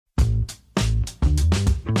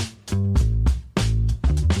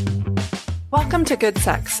Welcome to Good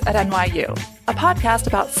Sex at NYU, a podcast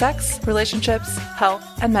about sex, relationships, health,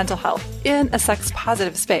 and mental health in a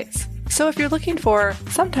sex-positive space. So if you're looking for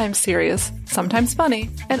sometimes serious, sometimes funny,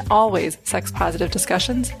 and always sex-positive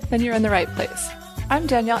discussions, then you're in the right place. I'm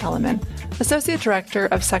Danielle Elliman, Associate Director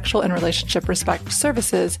of Sexual and Relationship Respect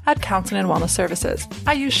Services at Counseling and Wellness Services.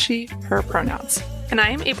 I use she, her pronouns. And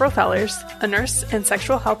I am April Fellers, a nurse and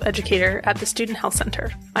sexual health educator at the Student Health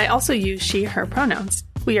Center. I also use she, her pronouns.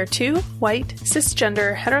 We are two white,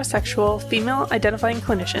 cisgender, heterosexual, female-identifying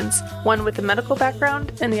clinicians, one with a medical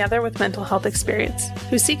background and the other with mental health experience,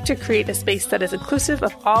 who seek to create a space that is inclusive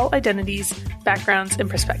of all identities, backgrounds, and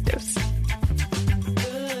perspectives.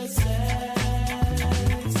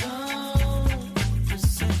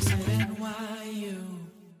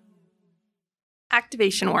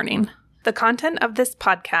 Activation warning. The content of this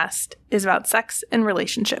podcast is about sex and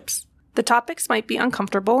relationships. The topics might be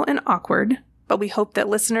uncomfortable and awkward, but we hope that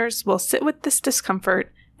listeners will sit with this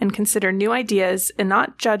discomfort and consider new ideas and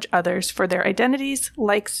not judge others for their identities,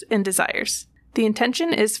 likes, and desires. The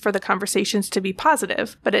intention is for the conversations to be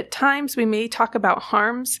positive, but at times we may talk about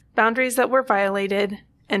harms, boundaries that were violated,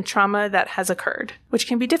 and trauma that has occurred, which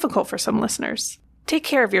can be difficult for some listeners. Take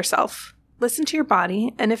care of yourself. Listen to your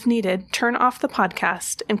body, and if needed, turn off the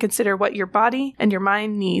podcast and consider what your body and your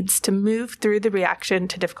mind needs to move through the reaction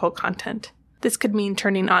to difficult content. This could mean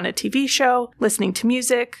turning on a TV show, listening to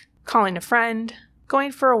music, calling a friend,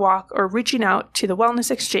 going for a walk, or reaching out to the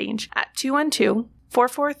Wellness Exchange at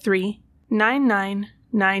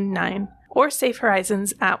 212-443-9999 or Safe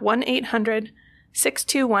Horizons at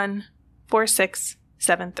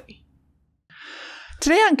 1-800-621-4673.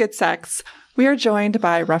 Today on Good Sex, we are joined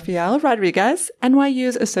by Rafael Rodriguez,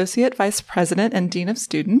 NYU's Associate Vice President and Dean of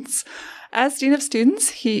Students. As Dean of Students,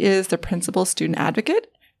 he is the Principal Student Advocate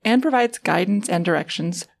and provides guidance and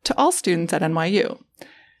directions to all students at NYU.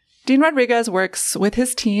 Dean Rodriguez works with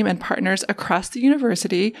his team and partners across the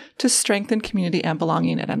university to strengthen community and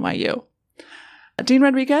belonging at NYU. Dean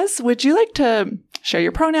Rodriguez, would you like to share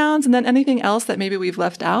your pronouns and then anything else that maybe we've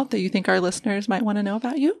left out that you think our listeners might want to know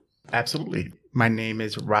about you? Absolutely. My name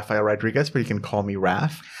is Rafael Rodriguez, but you can call me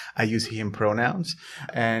Raf. I use he, him pronouns.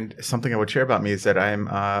 And something I would share about me is that I'm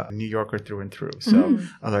a New Yorker through and through. So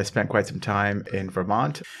although I spent quite some time in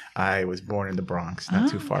Vermont, I was born in the Bronx, not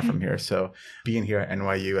too far from here. So being here at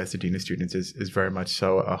NYU as the Dean of Students is very much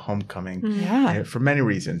so a homecoming. And for many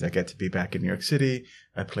reasons. I get to be back in New York City,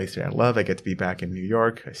 a place that I love. I get to be back in New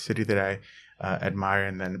York, a city that I admire,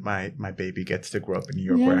 and then my baby gets to grow up in New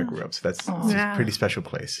York where I grew up. So that's a pretty special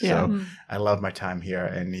place. So I love my time here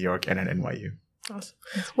in New York and at NYU. Awesome.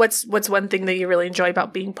 What's one thing that you really enjoy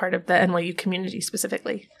about being part of the NYU community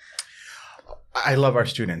specifically? I love our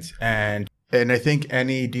students. And I think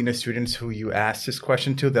any Dean of Students who you ask this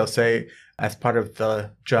question to, they'll say as part of the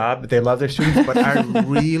job, they love their students, but I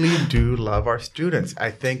really do love our students. I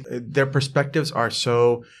think their perspectives are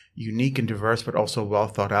so unique and diverse, but also well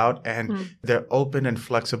thought out, and they're open and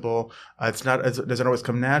flexible. It doesn't always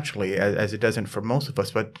come naturally as it doesn't for most of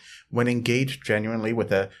us, but when engaged genuinely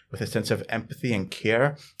with a sense of empathy and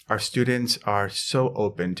care, our students are so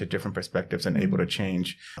open to different perspectives and able to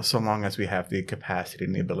change, so long as we have the capacity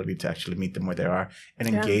and the ability to actually meet them where they are and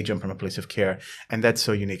engage them from a place of care. And that's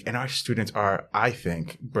so unique. And our students are, I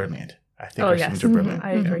think, brilliant. I think our students are brilliant.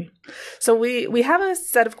 I agree. So we have a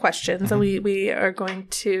set of questions that we are going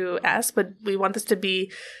to ask, but we want this to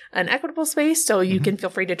be an equitable space. So you can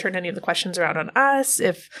feel free to turn any of the questions around on us.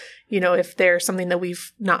 If there's something that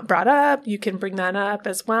we've not brought up, you can bring that up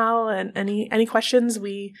as well. And any questions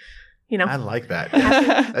I like that.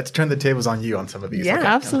 Let's turn the tables on you on some of these. Yeah, okay.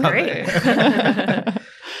 absolutely.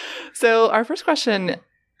 So our first question,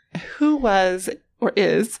 who was or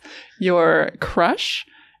is your crush?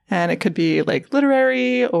 And it could be like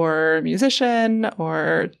literary or musician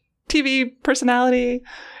or TV personality.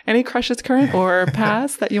 Any crushes current or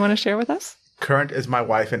past that you want to share with us? Current is my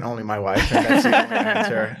wife and only my wife. And that's the only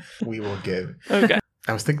answer we will give. Okay.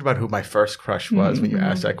 I was thinking about who my first crush was when you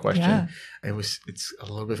asked that question. Yeah. It's a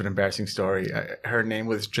little bit of an embarrassing story. Her name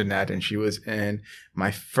was Jeanette, and she was in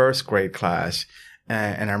my first grade class.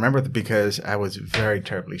 And I remember because I was very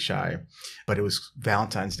terribly shy, but it was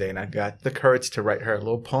Valentine's Day and I got the courage to write her a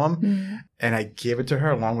little poem and I gave it to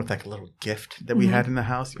her along with like a little gift that we had in the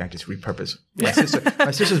house. I just repurposed. My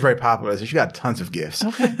sister's very popular, so she got tons of gifts.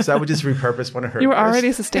 Okay. So I would just repurpose one of her. You were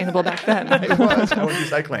already sustainable back then. I was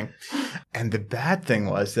recycling. And the bad thing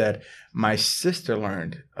was that my sister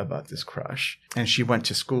learned about this crush and she went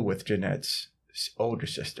to school with Jeanette's older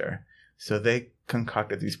sister. So they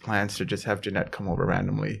concocted these plans to just have Jeanette come over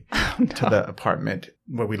randomly to the apartment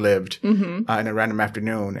where we lived in a random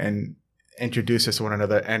afternoon. introduced us to one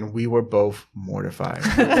another, and we were both mortified.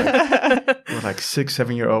 We're like 6,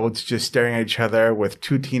 7-year-olds just staring at each other with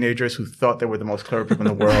 2 teenagers who thought they were the most clever people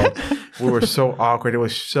in the world. We were so awkward. It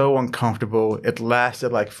was so uncomfortable. It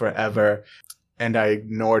lasted like forever. And I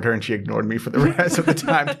ignored her, and she ignored me for the rest of the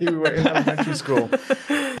time we were in elementary school.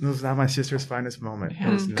 It was not my sister's finest moment.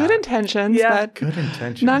 Yeah. Good intentions, but good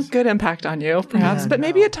intentions. Not good impact on you, perhaps. But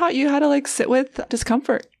maybe it taught you how to like sit with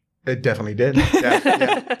discomfort. It definitely did.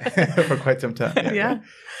 Yeah. For quite some time. Yeah.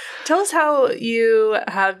 Tell us how you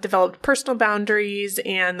have developed personal boundaries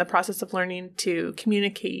and the process of learning to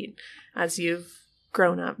communicate as you've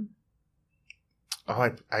grown up. Oh,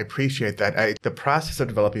 I appreciate that. The process of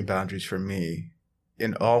developing boundaries for me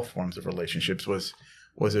in all forms of relationships was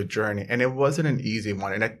a journey, and it wasn't an easy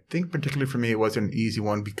one. And I think particularly for me, it wasn't an easy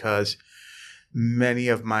one because many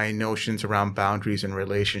of my notions around boundaries and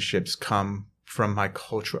relationships come from my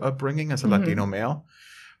cultural upbringing as a Latino male,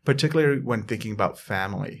 particularly when thinking about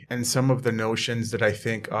family. And some of the notions that I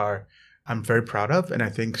think I'm very proud of, and I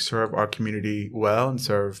think serve our community well and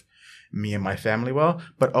serve me and my family well,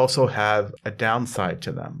 but also have a downside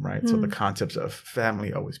to them, right? So the concepts of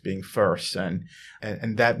family always being first, and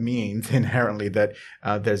that means inherently that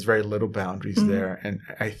there's very little boundaries there. And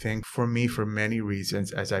I think for me, for many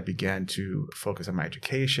reasons, as I began to focus on my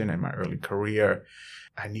education and my early career,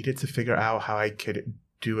 I needed to figure out how I could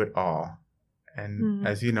do it all. And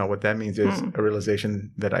as you know, what that means is a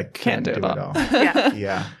realization that I can't do it all.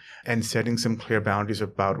 Yeah. And setting some clear boundaries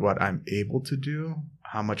about what I'm able to do,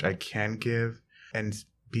 how much I can give, and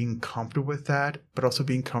being comfortable with that, but also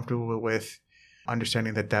being comfortable with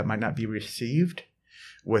understanding that might not be received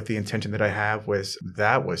with the intention that I have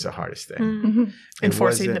that was the hardest thing.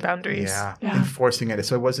 Enforcing the boundaries. Yeah, enforcing it.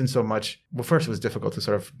 So it wasn't so much, well, first it was difficult to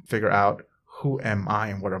sort of figure out who am I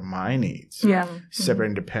and what are my needs? Separate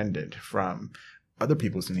and independent from other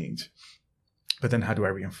people's needs. But then how do I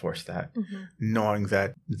reinforce that? Knowing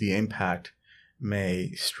that the impact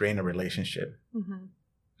may strain a relationship,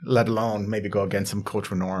 let alone maybe go against some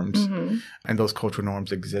cultural norms. And those cultural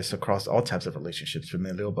norms exist across all types of relationships,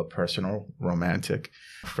 familial, but personal, romantic,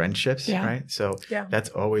 friendships, right? So that's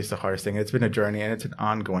always the hardest thing. It's been a journey, and it's an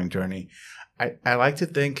ongoing journey. I like to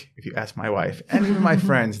think, if you ask my wife and even my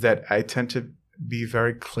friends, that I tend to be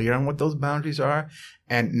very clear on what those boundaries are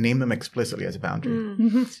and name them explicitly as a boundary.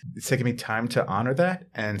 It's taken me time to honor that.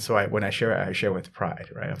 And so when I share it, I share with pride,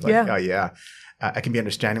 right? I'm like, oh yeah, I can be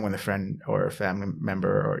understanding when a friend or a family member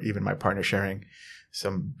or even my partner sharing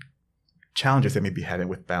some challenges they may be having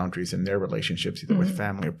with boundaries in their relationships, either with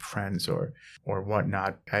family or friends or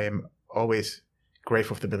whatnot. I am always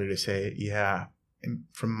grateful for the ability to say, yeah,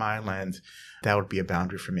 from my lens, that would be a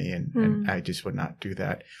boundary for me, and I just would not do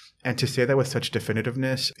that. And to say that with such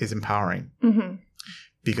definitiveness is empowering,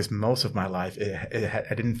 because most of my life,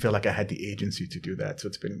 I didn't feel like I had the agency to do that. So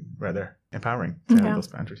it's been rather empowering to have those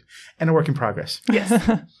boundaries, and a work in progress. Yes,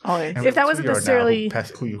 always. If that wasn't necessarily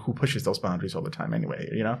who pushes those boundaries all the time, anyway,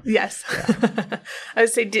 you know. Yes, I would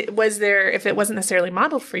say, if it wasn't necessarily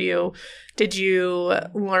modeled for you, did you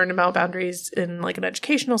learn about boundaries in like an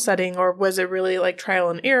educational setting, or was it really like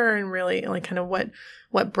trial and error, and really like kind of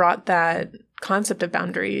what brought that concept of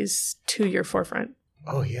boundaries to your forefront?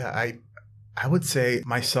 Oh yeah, I would say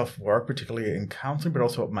my self-work, particularly in counseling, but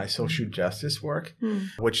also my social justice work,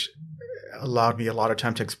 which allowed me a lot of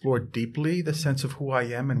time to explore deeply the sense of who I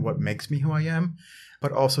am and what makes me who I am,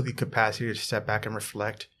 but also the capacity to step back and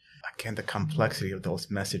reflect, again, the complexity of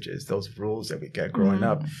those messages, those rules that we get growing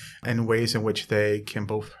up, and ways in which they can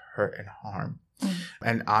both hurt and harm,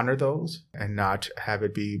 and honor those and not have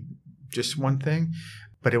it be just one thing.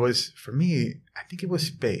 But it was, for me, I think it was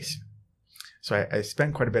space. So I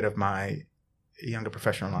spent quite a bit of my younger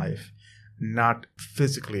professional life not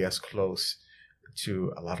physically as close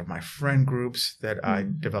to a lot of my friend groups that I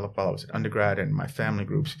developed while I was at undergrad, and my family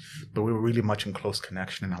groups, but we were really much in close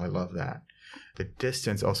connection, and I love that. The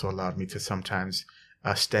distance also allowed me to sometimes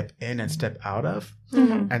step in and step out of,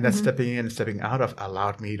 and that stepping in and stepping out of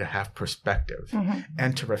allowed me to have perspective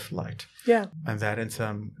and to reflect. And that, in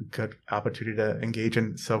some good opportunity to engage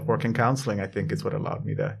in self-work and counseling, I think is what allowed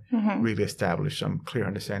me to really establish some clear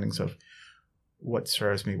understandings of what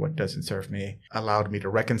serves me, what doesn't serve me, allowed me to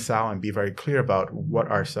reconcile and be very clear about what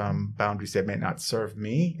are some boundaries that may not serve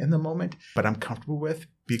me in the moment, but I'm comfortable with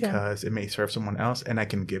because it may serve someone else, and I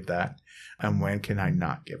can give that. And when can I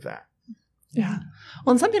not give that? Yeah.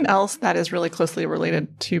 Well, and something else that is really closely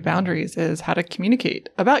related to boundaries is how to communicate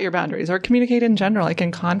about your boundaries, or communicate in general, like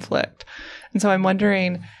in conflict. And so I'm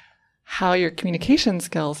wondering how your communication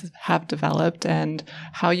skills have developed and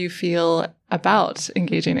how you feel about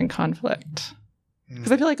engaging in conflict.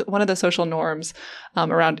 Because I feel like one of the social norms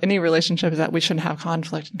around any relationship is that we shouldn't have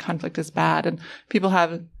conflict and conflict is bad. And people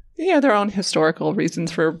have their own historical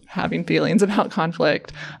reasons for having feelings about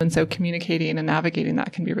conflict. And so communicating and navigating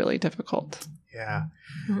that can be really difficult. Yeah.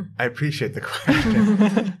 I appreciate the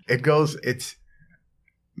question.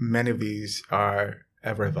 Many of these are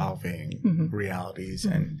ever evolving realities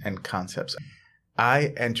and concepts.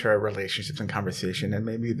 I enter relationships and conversation, and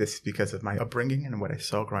maybe this is because of my upbringing and what I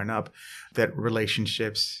saw growing up, that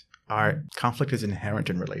conflict is inherent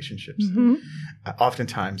in relationships.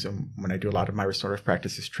 Oftentimes, when I do a lot of my restorative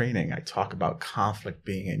practices training, I talk about conflict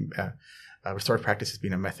being restorative practices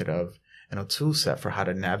being a method of, tool set for how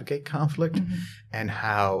to navigate conflict, and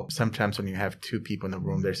how sometimes when you have two people in the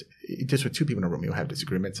room, with two people in the room, you'll have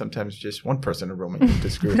disagreement. Sometimes just one person in the room and you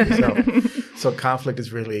disagree with yourself. So conflict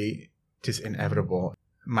is really just inevitable.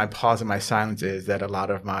 My pause and my silence is that a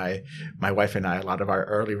lot of my wife and I, a lot of our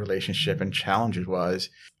early relationship and challenges was,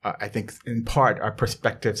 I think in part, our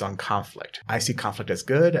perspectives on conflict. I see conflict as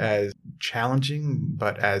good, as challenging,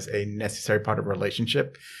 but as a necessary part of a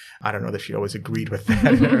relationship. I don't know that she always agreed with that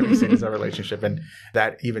in the early stages of our relationship. And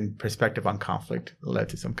that even perspective on conflict led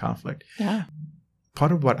to some conflict. Yeah.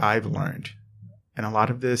 Part of what I've learned, and a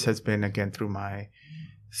lot of this has been, again, through my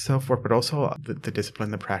self-work, but also the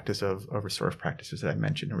discipline, the practice of restorative practices that I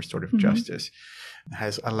mentioned, and restorative justice,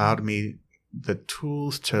 has allowed me the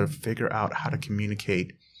tools to figure out how to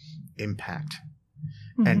communicate impact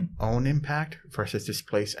and own impact versus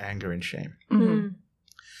displace anger and shame.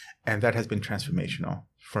 And that has been transformational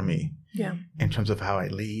for me in terms of how I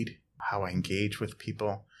lead, how I engage with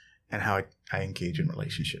people, and how I engage in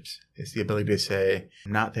relationships. It's the ability to say,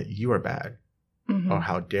 not that you are bad or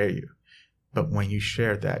how dare you, but when you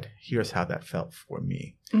shared that, here's how that felt for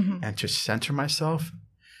me. And to center myself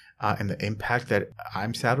in the impact that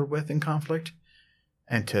I'm saddled with in conflict,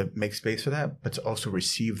 and to make space for that, but to also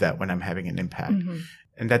receive that when I'm having an impact.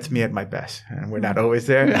 And that's me at my best. And we're not always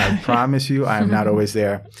there. And I promise you, I'm not always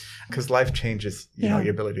there. Because life changes, your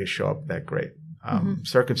ability to show up that great.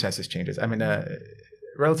 Circumstances changes. I'm in a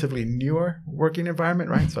relatively newer working environment,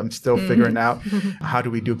 right? So I'm still figuring out how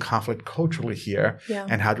do we do conflict culturally here,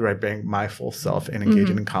 and how do I bring my full self and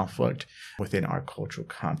engaging in conflict within our cultural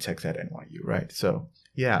context at NYU, right? So,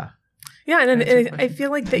 yeah. Yeah, and I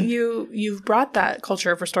feel like that you've brought that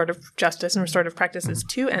culture of restorative justice and restorative practices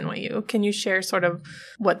to NYU. Can you share sort of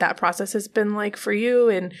what that process has been like for you,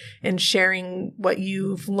 and sharing what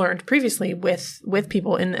you've learned previously with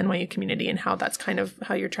people in the NYU community, and how that's kind of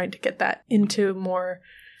how you're trying to get that into more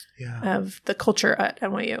of the culture at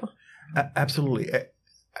NYU? Absolutely.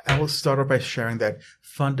 I will start off by sharing that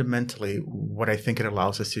fundamentally what I think it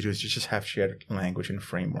allows us to do is just have shared language and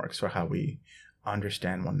frameworks for how we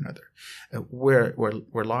understand one another.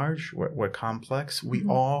 We're large, we're complex. We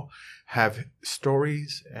all have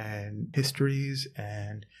stories and histories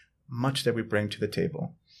and much that we bring to the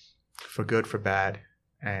table, for good, for bad,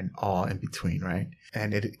 and all in between, right?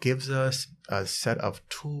 And it gives us a set of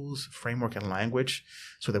tools, framework, and language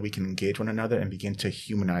so that we can engage one another and begin to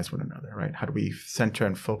humanize one another, right? How do we center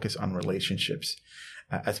and focus on relationships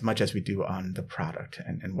as much as we do on the product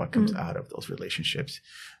and what comes out of those relationships?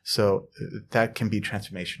 So that can be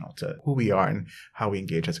transformational to who we are and how we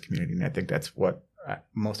engage as a community. And I think that's what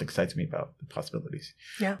most excites me about the possibilities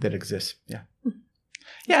that exist. Yeah.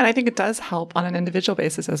 Yeah, and I think it does help on an individual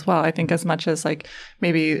basis as well. I think as much as like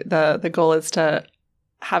maybe the goal is to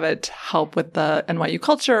have it help with the NYU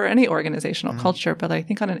culture or any organizational culture, but I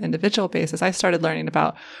think on an individual basis, I started learning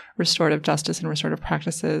about restorative justice and restorative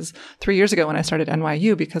practices 3 years ago when I started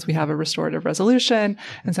NYU, because we have a restorative resolution.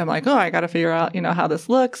 And so I'm like, I got to figure out, how this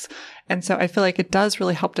looks. And so I feel like it does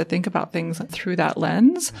really help to think about things through that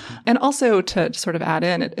lens. And also to sort of add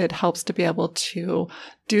in, it helps to be able to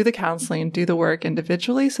do the counseling, do the work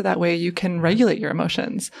individually, so that way you can regulate your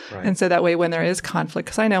emotions. Right. And so that way when there is conflict,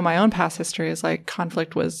 because I know my own past history is like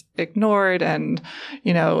conflict was ignored and,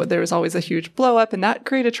 there was always a huge blow up, and that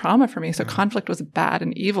created trauma for me. So conflict was a bad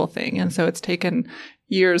and evil thing. And so it's taken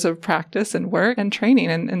years of practice and work and training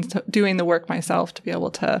and doing the work myself to be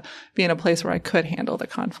able to be in a place where I could handle the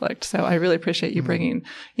conflict. So I really appreciate you bringing,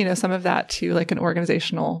 some of that to like an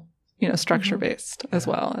organizational, structure based as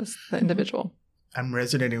well as the individual. I'm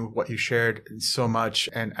resonating with what you shared so much,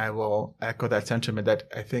 and I will echo that sentiment that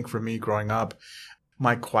I think for me growing up,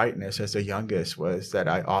 my quietness as the youngest was that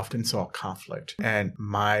I often saw conflict, and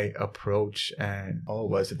my approach and all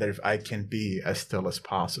was that if I can be as still as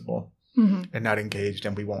possible, and not engaged,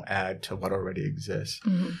 then we won't add to what already exists.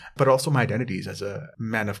 But also my identities as a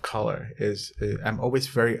man of color is I'm always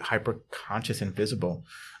very hyper conscious and visible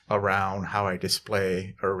around how I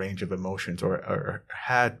display a range of emotions or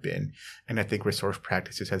had been. And I think Resource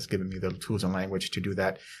Practices has given me the tools and language to do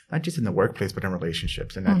that, not just in the workplace, but in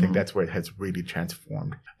relationships. And I think that's where it has really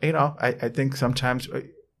transformed. I think sometimes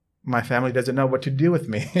my family doesn't know what to do with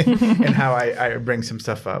me and how I bring some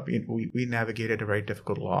stuff up. We navigated a very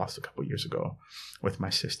difficult loss a couple of years ago with my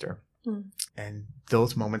sister. And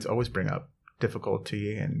those moments always bring up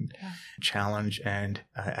difficulty and challenge. And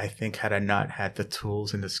I think had I not had the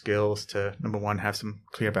tools and the skills to, number one, have some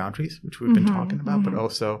clear boundaries, which we've been talking about, but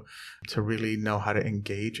also to really know how to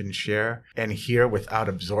engage and share and hear without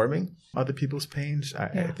absorbing other people's pains,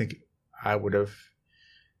 I think I would have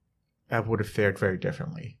fared very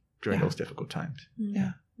differently during those difficult times.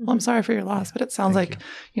 Yeah. Well, I'm sorry for your loss, but it sounds like,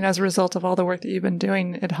 as a result of all the work that you've been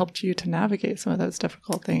doing, it helped you to navigate some of those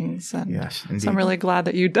difficult things. And yes, indeed. So I'm really glad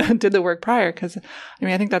that you did the work prior, because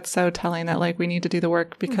I think that's so telling that like we need to do the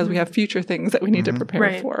work because we have future things that we need to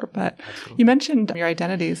prepare for. But you mentioned your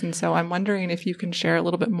identities. And so I'm wondering if you can share a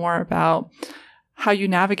little bit more about how you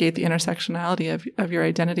navigate the intersectionality of your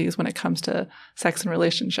identities when it comes to sex and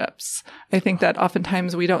relationships. I think that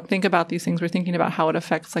oftentimes we don't think about these things. We're thinking about how it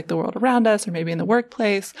affects like the world around us or maybe in the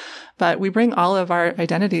workplace, but we bring all of our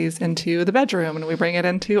identities into the bedroom and we bring it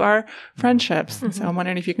into our friendships. So I'm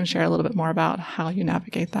wondering if you can share a little bit more about how you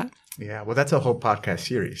navigate that. Yeah, well, that's a whole podcast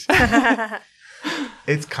series.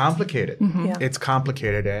 It's complicated. It's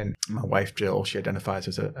complicated. And my wife, Jill, she identifies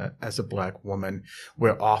as a Black woman.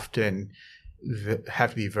 We're often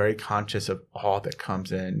have to be very conscious of all that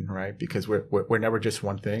comes in, right? Because we're never just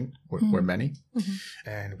one thing. We're many,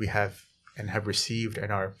 and we have received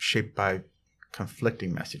and are shaped by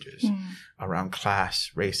conflicting messages around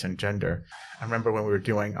class, race, and gender. I remember when we were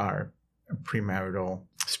doing our premarital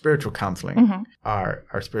spiritual counseling, our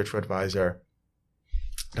spiritual advisor,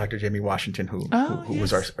 Dr. Jamie Washington, who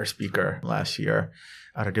was our speaker last year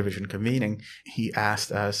at our division convening, he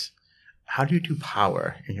asked us, how do you do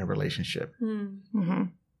power in your relationship?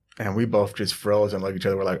 And we both just froze and looked at each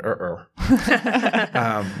other. We're like,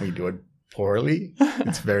 we do it poorly.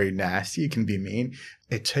 It's very nasty. It can be mean.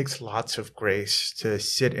 It takes lots of grace to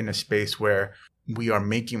sit in a space where we are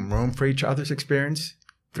making room for each other's experience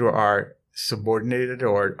through our subordinated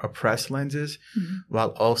or oppressed lenses,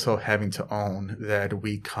 while also having to own that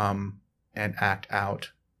we come and act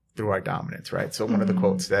out through our dominance, right? So one of the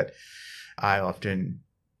quotes that I often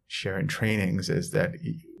share in trainings is that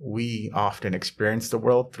we often experience the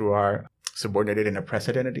world through our subordinated and oppressed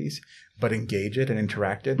identities, but engage it and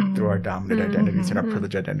interact it through our dominant identities and our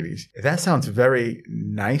privileged identities. That sounds very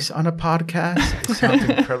nice on a podcast. It sounds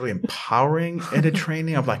incredibly empowering in a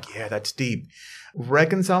training. I'm like, yeah, that's deep.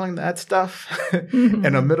 Reconciling that stuff in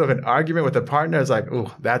the middle of an argument with a partner is like,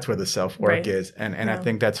 oh, that's where the self-work is. And I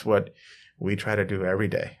think that's what we try to do every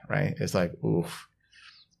day, right? It's like, oof.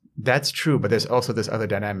 That's true, but there's also this other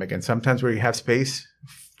dynamic. And sometimes where you have space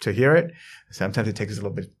to hear it, sometimes it takes us a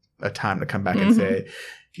little bit of time to come back and say,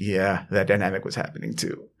 yeah, that dynamic was happening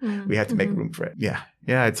too. We have to make room for it. Yeah,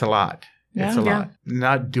 it's a lot. It's a lot.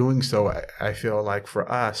 Not doing so, I feel like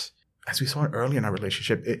for us, as we saw early in our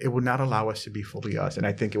relationship, it would not allow us to be fully us. And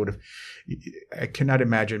I think I cannot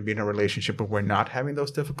imagine being in a relationship where we're not having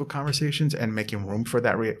those difficult conversations and making room for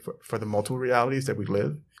that, for the multiple realities that we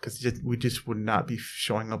live, because we just would not be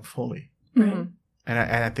showing up fully. And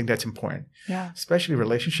I think that's important. Yeah. Especially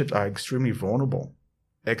relationships are extremely vulnerable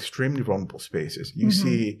spaces. You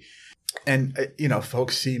see, and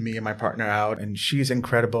folks see me and my partner out, and she's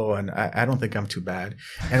incredible, and I don't think I'm too bad.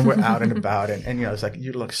 And we're out and about, and it's like,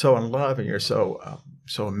 you look so in love, and you're so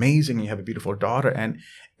amazing, and you have a beautiful daughter, and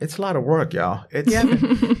it's a lot of work, y'all.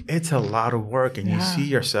 It's a lot of work, and you see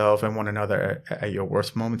yourself and one another at your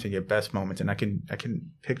worst moments and your best moments. And I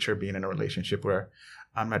can picture being in a relationship where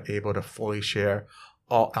I'm not able to fully share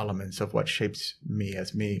all elements of what shapes me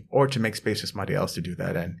as me, or to make space for somebody else to do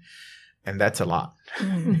that. And that's a lot.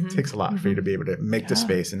 It takes a lot for you to be able to make the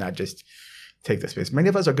space and not just take the space. Many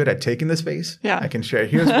of us are good at taking the space. Yeah. I can share,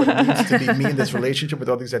 here's what it means to be me in this relationship with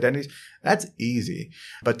all these identities. That's easy.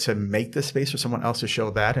 But to make the space for someone else to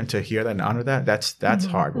show that and to hear that and honor that, that's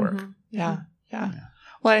hard work. Yeah.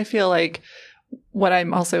 Well, I feel like what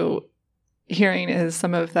I'm also hearing is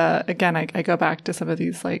some of the, again, I go back to some of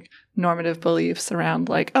these like normative beliefs around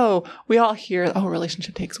like, oh, we all hear, oh,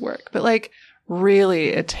 relationship takes work. But like, really,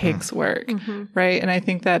 it takes work, right? And I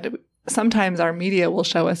think that sometimes our media will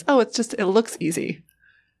show us, oh, it looks easy.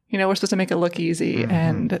 We're supposed to make it look easy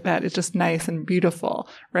and that it's just nice and beautiful,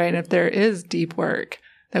 right? And if there is deep work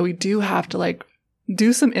that we do have to like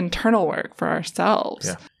do some internal work for ourselves,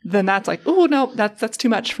 Yeah. then that's like, oh, no, that's too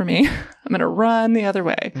much for me. I'm going to run the other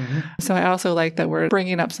way. So I also like that we're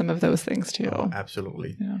bringing up some of those things too. Oh,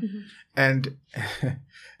 absolutely. Yeah.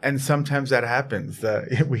 And sometimes that happens.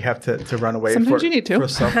 That we have to run away Sometimes you need to. for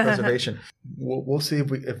self-preservation. We'll see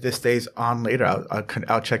if this stays on later.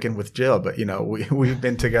 I'll check in with Jill. But, we've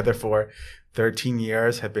been together for 13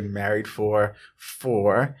 years, have been married for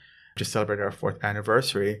 4, just celebrated our 4th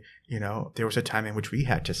anniversary. There was a time in which we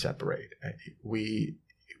had to separate. We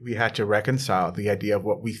had to reconcile the idea of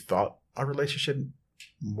what we thought our relationship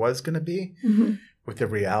was going to be with the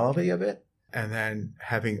reality of it. And then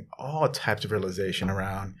having all types of realization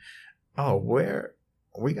around,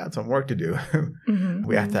 we got some work to do.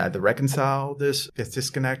 We have to either reconcile this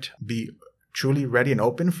disconnect, be truly ready and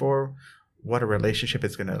open for what a relationship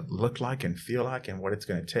is going to look like and feel like and what it's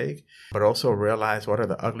going to take, but also realize what are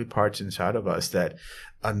the ugly parts inside of us that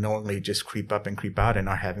unknowingly just creep up and creep out and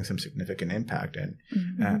are having some significant impact. And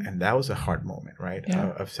that was a hard moment, right,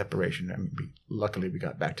 of separation. I mean, luckily we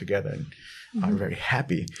got back together and are very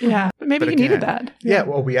happy. Yeah, but maybe you needed that. Yeah,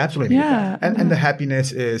 well, we absolutely needed that. And the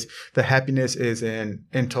happiness is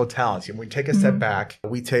in totality. When we take a step back,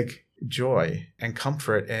 we take joy and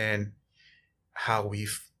comfort in how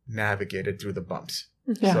we've navigated through the bumps.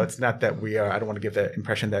 Yeah. So it's not that I don't want to give that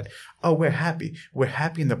impression that, we're happy. We're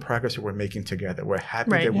happy in the progress that we're making together. We're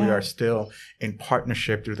happy that we are still in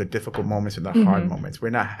partnership through the difficult moments and the hard moments. We're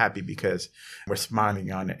not happy because we're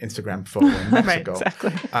smiling on an Instagram photo in Mexico. Right,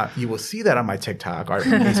 exactly. You will see that on my TikTok, our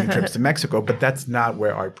amazing trips to Mexico, but that's not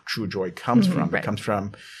where our true joy comes from. Right. It comes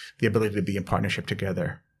from the ability to be in partnership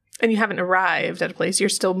together. And you haven't arrived at a place. You're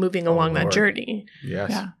still moving along that journey.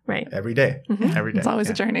 Yes. Yeah. Right. Every day. Every day. It's always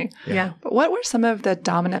a journey. Yeah. But what were some of the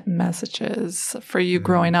dominant messages for you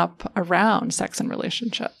growing up around sex and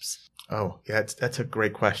relationships? Oh, yeah, that's a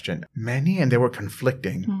great question. Many, and they were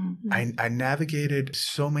conflicting. I navigated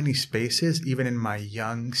so many spaces, even in my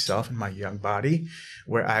young self, in my young body,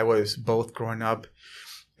 where I was both growing up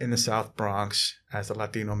in the South Bronx as a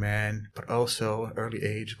Latino man, but also early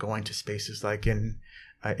age going to spaces like in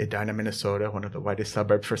Edina, Minnesota, one of the whitest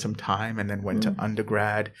suburbs for some time, and then went to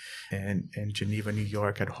undergrad in Geneva, New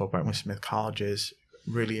York at Hobart and Smith colleges,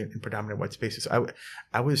 really in predominant white spaces.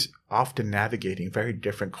 I was often navigating very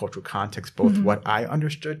different cultural contexts, both what I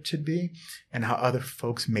understood to be and how other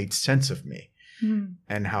folks made sense of me.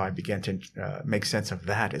 And how I began to make sense of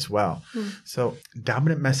that as well. So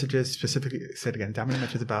dominant messages, specifically, said again, dominant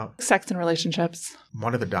messages about sex and relationships.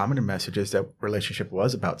 One of the dominant messages that relationship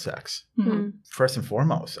was about sex. First and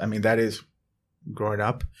foremost. I mean, that is growing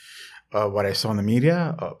up, what I saw in the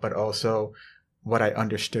media, but also what I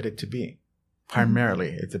understood it to be.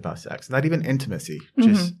 Primarily, it's about sex. Not even intimacy,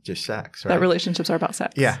 just sex. Right? That relationships are about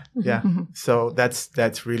sex. Yeah, yeah. So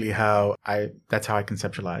that's really how I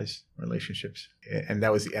conceptualize relationships, and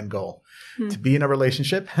that was the end goal: to be in a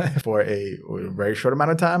relationship for a very short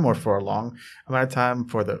amount of time or for a long amount of time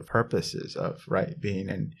for the purposes of being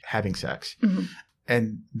and having sex.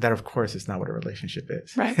 And that, of course, is not what a relationship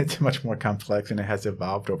is. Right. It's much more complex, and it has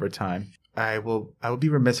evolved over time. I will be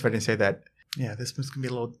remiss if I didn't say that. Yeah, this one's going to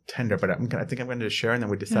be a little tender, but I think I'm going to share, and then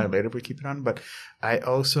we decide later if we keep it on. But I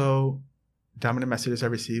also, dominant messages I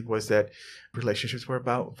received was that relationships were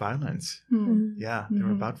about violence. Yeah, they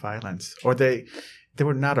were about violence. Or they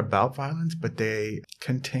were not about violence, but they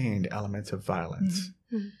contained elements of violence.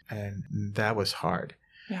 And that was hard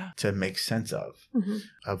to make sense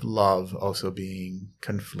of love also being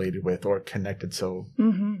conflated with or connected so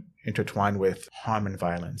intertwined with harm and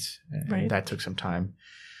violence. And that took some time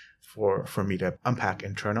for me to unpack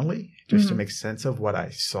internally, just to make sense of what I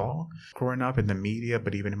saw growing up in the media,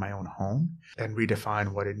 but even in my own home, and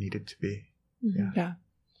redefine what it needed to be. Yeah.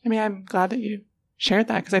 I mean, I'm glad that you shared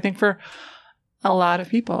that, because I think for a lot of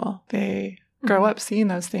people, they grow up seeing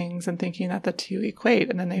those things and thinking that the two equate,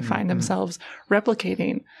 and then they find themselves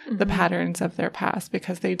replicating the patterns of their past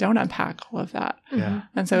because they don't unpack all of that.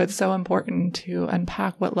 And so it's so important to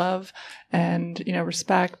unpack what love and,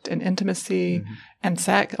 respect and intimacy and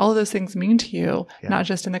sex, all of those things mean to you, not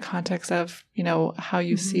just in the context of, how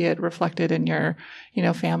you see it reflected in your,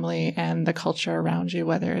 family and the culture around you,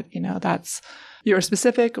 whether, that's your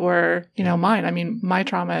specific or, mine. I mean, my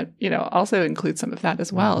trauma, also includes some of that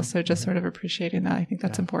as well. So just sort of appreciating that, I think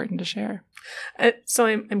that's important to share. So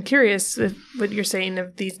I'm curious what you're saying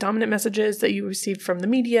of these dominant messages that you received from the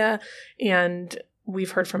media and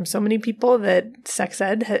we've heard from so many people that sex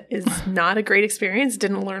ed is not a great experience,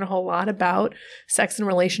 didn't learn a whole lot about sex and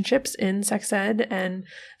relationships in sex ed. And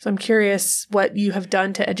so I'm curious what you have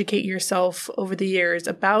done to educate yourself over the years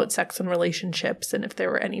about sex and relationships, and if there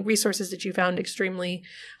were any resources that you found extremely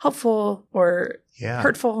helpful or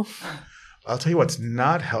hurtful. I'll tell you what's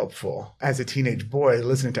not helpful. As a teenage boy,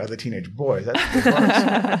 listening to other teenage boys, that's the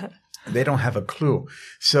worst. They don't have a clue.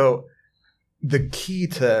 So the key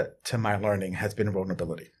to my learning has been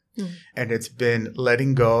vulnerability. And it's been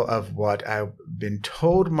letting go of what I've been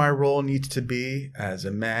told my role needs to be as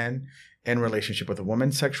a man in relationship with a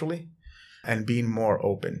woman sexually, and being more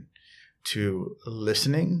open to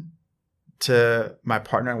listening to my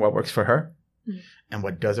partner and what works for her and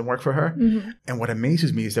what doesn't work for her. And what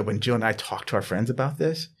amazes me is that when Jill and I talk to our friends about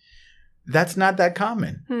this, that's not that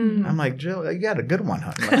common. I'm like, Jill, you got a good one,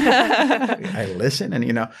 huh? Like, I listen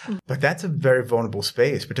and, but that's a very vulnerable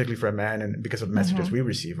space, particularly for a man, and because of the messages we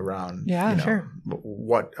receive around,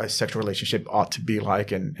 what a sexual relationship ought to be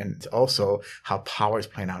like, and also how power is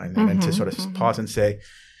playing out in that, and to sort of pause and say,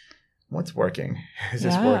 what's working? Is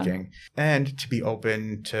this working? And to be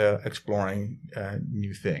open to exploring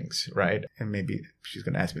new things, right? And maybe she's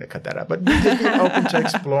going to ask me to cut that out, but just being open to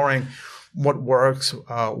exploring what works,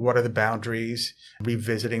 what are the boundaries,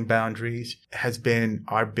 revisiting boundaries has been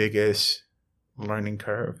our biggest learning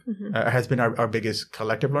curve, has been our biggest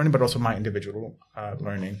collective learning, but also my individual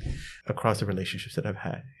learning across the relationships that I've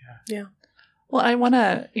had. Yeah. Well, I want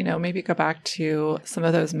to, maybe go back to some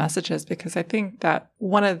of those messages, because I think that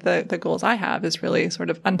one of the goals I have is really sort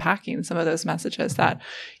of unpacking some of those messages that,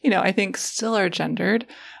 I think still are gendered.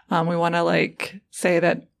 We want to say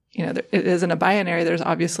that, it isn't a binary. There's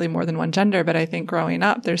obviously more than one gender, but I think growing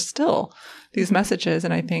up, there's still these messages.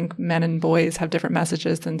 And I think men and boys have different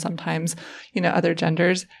messages than sometimes, other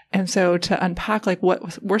genders. And so to unpack,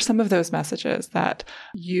 what were some of those messages that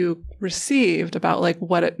you received about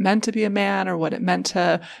what it meant to be a man, or what it meant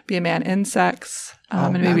to be a man in sex,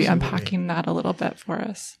 and maybe unpacking that a little bit for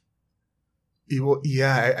us.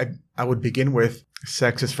 I would begin with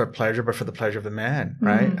sex is for pleasure, but for the pleasure of the man,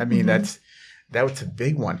 right? I mean, that was a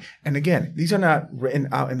big one. And again, these are not written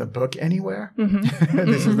out in the book anywhere.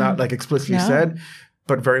 This is not explicitly said,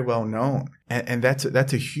 but very well known. And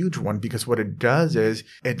that's a huge one, because what it does is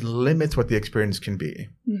it limits what the experience can be.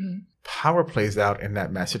 Power plays out in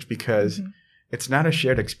that message because it's not a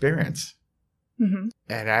shared experience.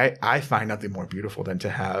 And I find nothing more beautiful than to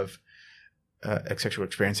have a sexual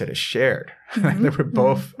experience that is shared, that we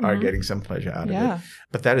both are getting some pleasure out of it.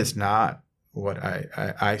 But that is not what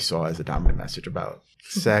I saw as a dominant message about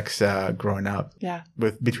sex growing up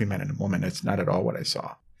between men and women. It's not at all what I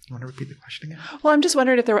saw. You want to repeat the question again? Well, I'm just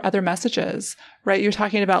wondering if there were other messages, right? You're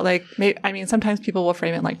talking about sometimes people will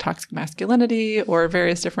frame it like toxic masculinity or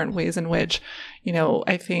various different ways in which,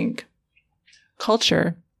 I think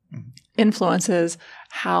culture influences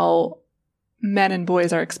how men and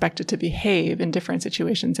boys are expected to behave in different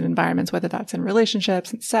situations and environments, whether that's in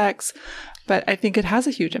relationships and sex. But I think it has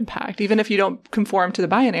a huge impact, even if you don't conform to the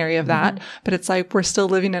binary of that. But it's we're still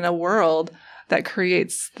living in a world that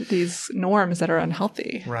creates these norms that are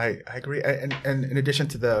unhealthy. Right. I agree. And in addition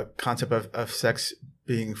to the concept of sex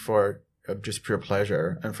being for just pure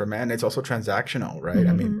pleasure, and for men, it's also transactional, right?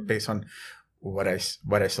 I mean, based on what I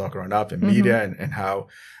saw growing up in media and how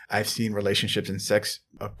I've seen relationships and sex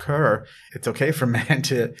occur, it's okay for men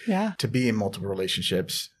to be in multiple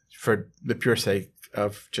relationships for the pure sake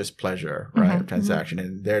of just pleasure, right? Transaction.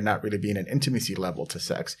 And there not really being an intimacy level to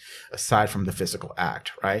sex aside from the physical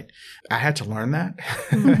act, right? I had to learn that.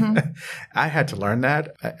 I had to learn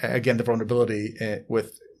that. Again, the vulnerability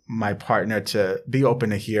with my partner to be open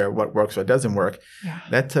to hear what works, what doesn't work.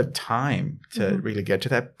 That took time to really get to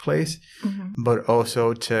that place, but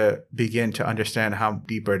also to begin to understand how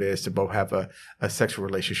deeper it is to both have a sexual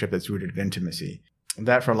relationship that's rooted in intimacy.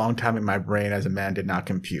 That for a long time in my brain as a man did not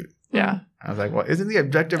compute. I was like, well, isn't the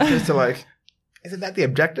objective just to isn't that the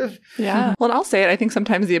objective? Yeah. Well, and I'll say it. I think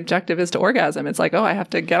sometimes the objective is to orgasm. It's I have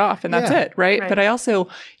to get off and that's it, right? But I also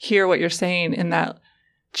hear what you're saying in that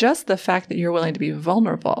just the fact that you're willing to be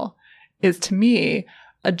vulnerable is, to me,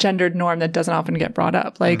 a gendered norm that doesn't often get brought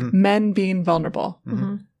up. Men being vulnerable,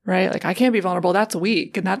 right? I can't be vulnerable. That's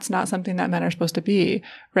weak. And that's not something that men are supposed to be,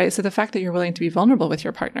 right? So the fact that you're willing to be vulnerable with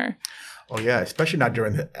your partner. Oh, yeah. Especially not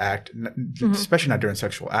during the act, especially not during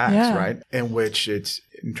sexual acts, right? In which it's,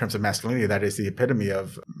 in terms of masculinity, that is the epitome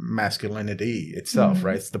of masculinity itself,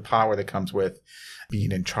 right? It's the power that comes with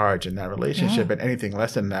being in charge in that relationship. And anything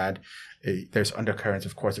less than that, there's undercurrents,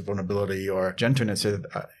 of course, of vulnerability or gentleness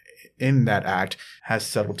in that act has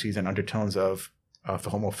subtleties and undertones of of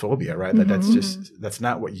homophobia, right? That's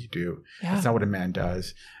not what you do. Yeah. That's not what a man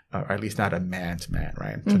does, or at least not a man's man,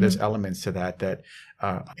 right? So there's elements to that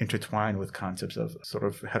intertwine with concepts of sort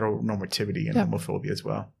of heteronormativity and homophobia as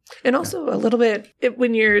well. And also a little bit,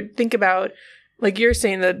 when you think about, like you're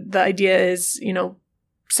saying, that the idea is,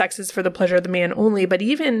 sex is for the pleasure of the man only. But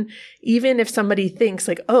even if somebody thinks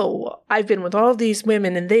like, oh, I've been with all these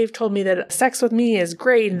women and they've told me that sex with me is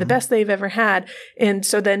great and the best they've ever had. And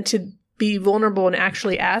so then to be vulnerable and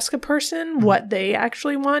actually ask a person what they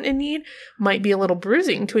actually want and need might be a little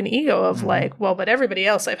bruising to an ego of like, well, but everybody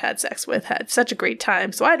else I've had sex with had such a great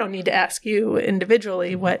time, so I don't need to ask you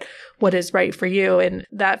individually what is right for you. And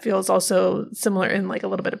that feels also similar in like a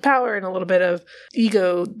little bit of power and a little bit of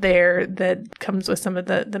ego there that comes with some of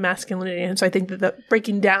the masculinity. And so I think that the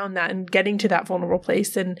breaking down that and getting to that vulnerable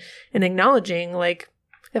place and acknowledging like,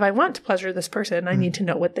 if I want to pleasure this person, I need to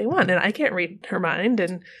know what they want, and I can't read her mind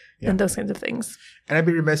and those kinds of things. And I'd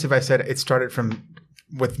be remiss if I said it started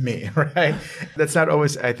with me, right? That's not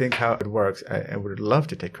always, I think, how it works. I would love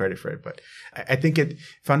to take credit for it, but I think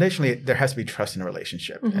foundationally, there has to be trust in a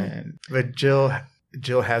relationship. But Jill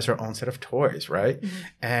has her own set of toys, right?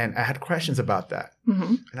 And I had questions about that.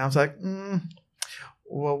 And I was like,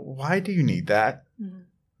 well, why do you need that?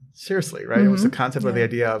 Seriously, right? It was the concept of the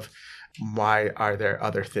idea of, why are there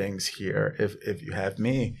other things here if you have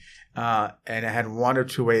me? And I had one or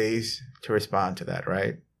two ways to respond to that,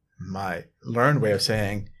 right? My learned way of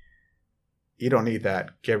saying, you don't need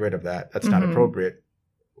that, get rid of that, that's not appropriate,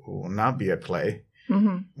 will not be at play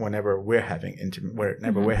whenever we're having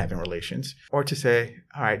we're having relations. Or to say,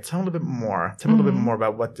 all right, tell me a little bit more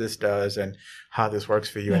about what this does and how this works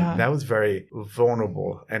for you. And that was very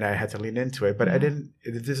vulnerable, and I had to lean into it. But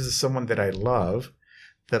this is someone that I love.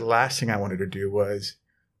 The last thing I wanted to do was,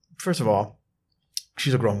 first of all,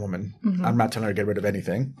 she's a grown woman. I'm not telling her to get rid of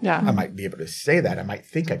anything. I might be able to say that. I might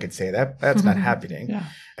think I could say that. That's not happening.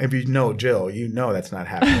 If you know Jill, you know that's not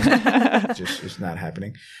happening. It's not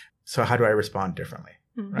happening. So how do I respond differently?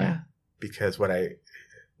 Right? Because what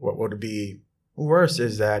would be worse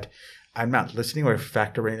is that I'm not listening or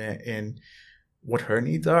factoring in what her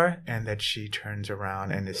needs are, and that she turns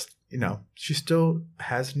around and is, she still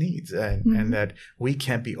has needs, and that we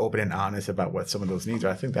can't be open and honest about what some of those needs are.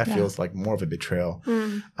 I think that feels like more of a betrayal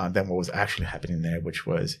than what was actually happening there, which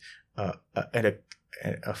was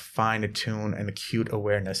a fine-tuned and acute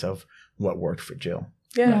awareness of what worked for Jill.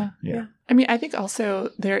 Yeah. I mean, I think also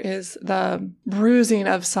there is the bruising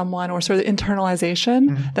of someone, or sort of the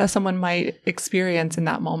internalization that someone might experience in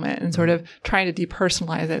that moment, and sort of trying to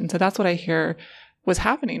depersonalize it. And so that's what I hear was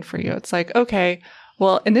happening for you. It's like, okay,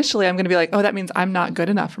 well, initially I'm going to be like, oh, that means I'm not good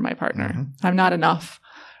enough for my partner. I'm not enough.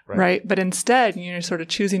 Right. But instead, you're sort of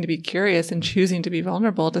choosing to be curious and choosing to be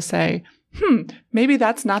vulnerable to say, maybe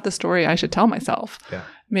that's not the story I should tell myself.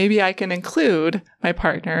 Maybe I can include my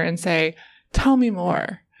partner and say, tell me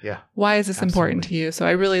more. Why is this important to you? So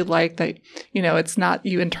I really like that, it's not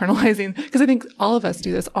you internalizing, because I think all of us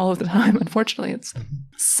do this all of the time. Unfortunately, it's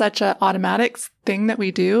such an automatic thing that we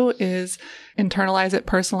do is internalize it,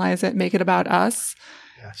 personalize it, make it about us.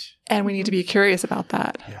 And we need to be curious about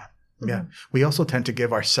that. We also tend to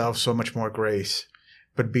give ourselves so much more grace,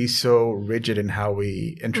 but be so rigid in how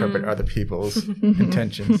we interpret other people's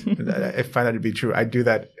intentions. I find that to be true. I do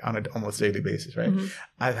that on an almost daily basis, right?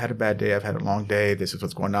 I've had a bad day. I've had a long day. This is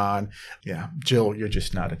what's going on. Jill, you're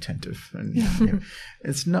just not attentive. And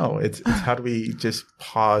it's how do we just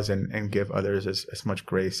pause and give others as much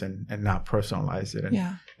grace and not personalize it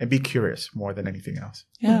and be curious more than anything else.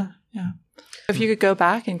 If you could go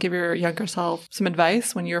back and give your younger self some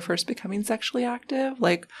advice when you were first becoming sexually active,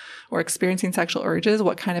 or experiencing sexual urges,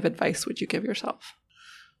 what kind of advice would you give yourself?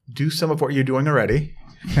 Do some of what you're doing already.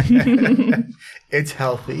 It's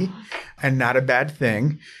healthy and not a bad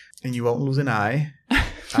thing, and you won't lose an eye.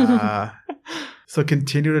 So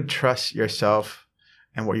continue to trust yourself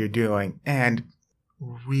and what you're doing, and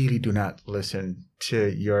really do not listen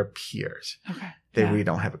to your peers. They really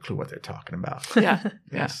don't have a clue what they're talking about.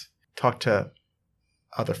 Talk to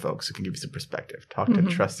other folks who can give you some perspective. Talk to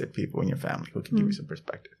trusted people in your family who can give you some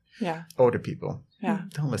perspective. Older people.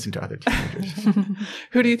 Don't listen to other teenagers.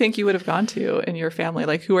 Who do you think you would have gone to in your family?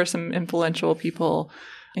 Like, who are some influential people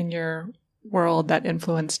in your world that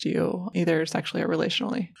influenced you, either sexually or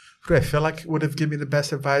relationally? Who do I feel like would have given me the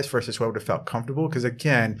best advice versus who I would have felt comfortable? Because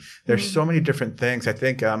again, there's so many different things. I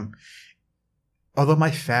think, although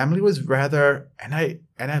my family was rather, and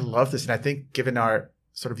I love this, and I think given our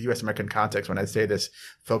sort of U.S. American context, when I say this,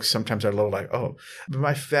 folks sometimes are a little like, oh, but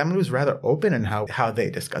my family was rather open in how they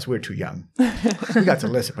discuss. We were too young. We got to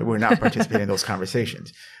listen, but we were not participating in those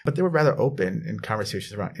conversations. But they were rather open in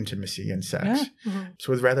conversations around intimacy and sex. Yeah. Mm-hmm.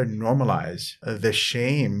 So it was rather normalized. The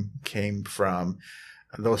shame came from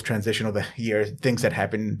those transitional years, things that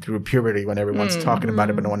happen through puberty when everyone's talking about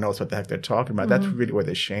it, but no one knows what the heck they're talking about. That's really where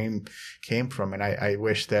the shame came from. And I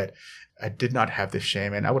wish that I did not have this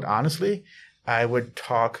shame. And I would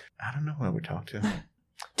talk, I don't know who I would talk to.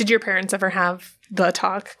 Did your parents ever have the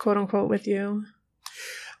talk, quote unquote, with you?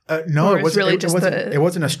 No, it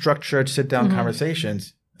wasn't a structured sit-down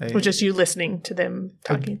conversations. It was just you listening to them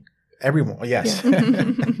talking. Everyone, yes. Yeah.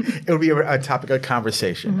 It would be a topic of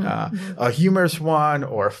conversation, a humorous one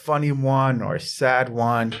or a funny one or a sad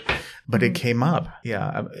one, but it came up.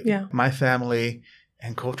 Yeah. My family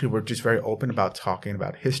and culture were just very open about talking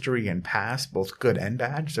about history and past, both good and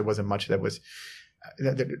bad. So there wasn't much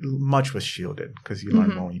much was shielded because you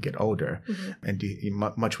learn more when you get older, and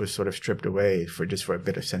much was sort of stripped away for a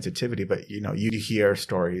bit of sensitivity. But you hear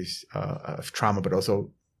stories of trauma, but also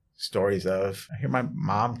stories of, I hear my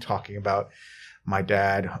mom talking about my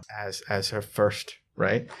dad as her first,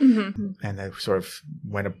 right? And they sort of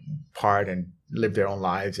went apart and lived their own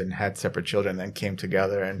lives and had separate children, then came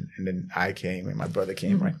together, and then I came and my brother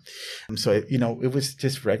came, right? So, it was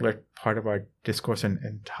just regular part of our discourse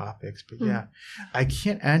and topics. But yeah, I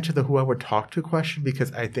can't answer the who I would talk to question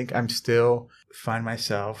because I think I'm still find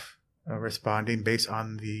myself responding based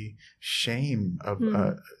on the shame of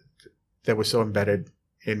that was so embedded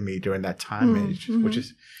in me during that time age, which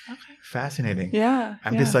is fascinating. Yeah.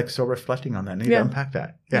 I'm just like so reflecting on that. I need to unpack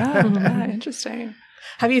that. Yeah. Interesting.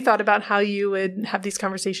 Have you thought about how you would have these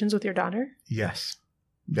conversations with your daughter? Yes,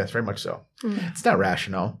 very much so. It's not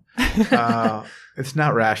rational. It's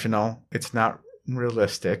not rational. It's not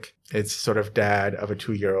realistic. It's sort of dad of a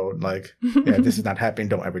 2-year-old, like, yeah, this is not happening.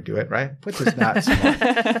 Don't ever do it, right? But it's not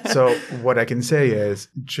smart. So what I can say is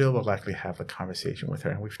Jill will likely have a conversation with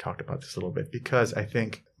her. And we've talked about this a little bit because I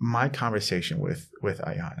think my conversation with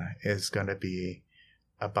Ayana is going to be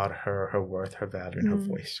about her worth, her value, and her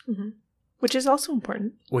voice. Which is also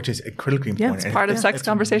important. Which is critically important. Yeah, it's part of sex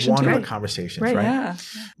conversation too. One of the conversations, right? Yeah.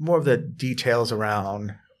 More of the details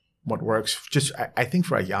around what works. Just, I think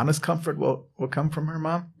for Ayana's comfort will come from her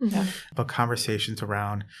mom. But conversations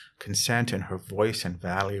around consent and her voice and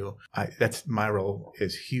value, that's my role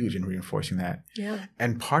is huge in reinforcing that. Yeah.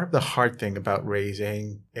 And part of the hard thing about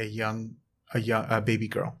raising a baby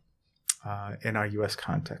girl in our U.S.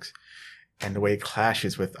 context and the way it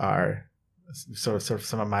clashes with our sort of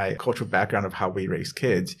some of my cultural background of how we raise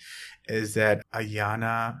kids is that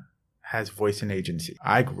Ayana has voice and agency.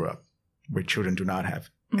 I grew up where children do not have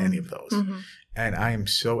any of those. And I am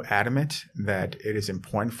so adamant that it is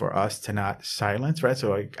important for us to not silence, right?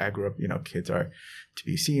 So I grew up, kids are to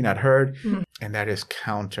be seen, not heard. And that is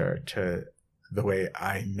counter to the way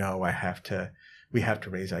I know we have to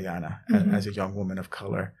raise Ayana as a young woman of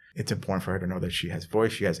color. It's important for her to know that she has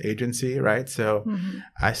voice, she has agency, right? So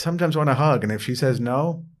I sometimes want to hug. And if she says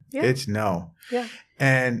no, it's no. Yeah.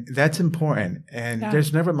 And that's important. And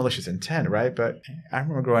there's never malicious intent, right? But I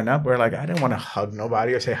remember growing up where I didn't want to hug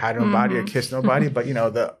nobody or say hi to nobody or kiss nobody. But,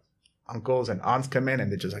 the uncles and aunts come in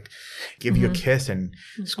and they just give you a kiss and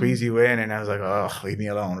squeeze you in. And I was like, oh, leave me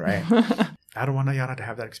alone, right? I don't want Ayana to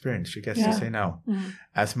have that experience. She gets to say no.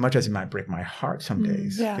 As much as it might break my heart some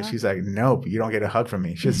days. Because she's like, no, you don't get a hug from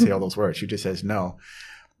me. She doesn't say all those words. She just says no.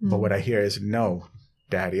 But what I hear is, no,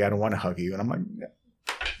 Daddy, I don't want to hug you. And I'm like,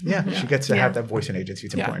 she gets to have that voice and agency.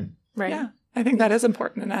 It's important. Right. Yeah. I think that is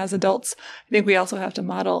important. And as adults, I think we also have to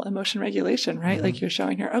model emotion regulation, right? Like you're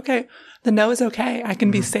showing her, okay, the no is okay. I can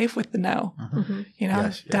be safe with the no.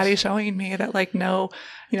 Yes. Daddy's showing me that no,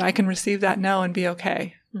 I can receive that no and be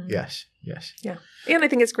okay. Yes. Yeah. And I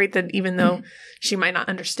think it's great that even though she might not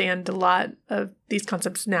understand a lot of these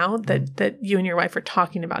concepts now, that you and your wife are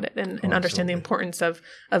talking about it and understand the importance of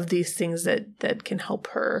these things that can help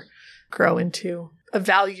her grow into a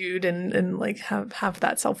valued and have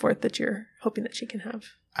that self-worth that you're hoping that she can have.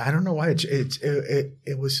 I don't know why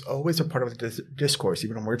it was always a part of the discourse,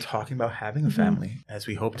 even when we're talking about having a family, as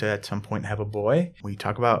we hope to at some point have a boy. We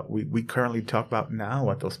currently talk about now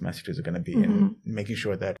what those messages are going to be and making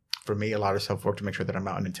sure that, for me, a lot of self-work to make sure that I'm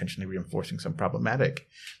not unintentionally reinforcing some problematic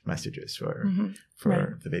messages for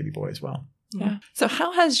the baby boy as well. Yeah. So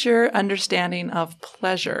how has your understanding of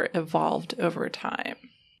pleasure evolved over time?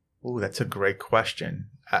 Oh, that's a great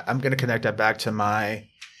question. I'm going to connect that back to my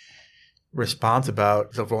response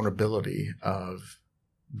about the vulnerability of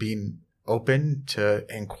being open to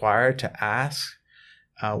inquire, to ask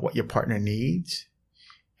what your partner needs,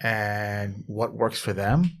 and what works for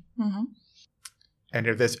them. Mm-hmm. And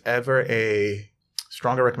if there's ever a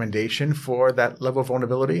stronger recommendation for that level of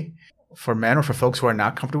vulnerability for men or for folks who are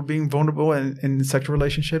not comfortable being vulnerable in sexual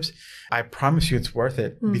relationships, I promise you it's worth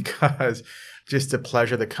it because just the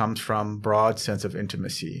pleasure that comes from broad sense of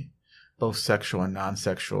intimacy, both sexual and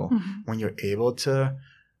non-sexual, when you're able to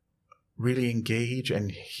really engage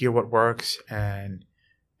and hear what works and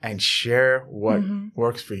share what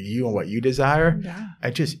works for you and what you desire,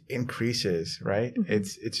 it just increases, right?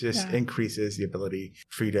 It just increases the ability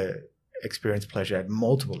for you to experience pleasure at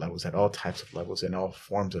multiple levels, at all types of levels, in all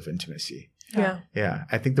forms of intimacy. Yeah.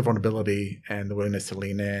 I think the vulnerability and the willingness to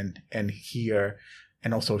lean in and hear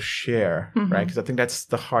and also share, right? Because I think that's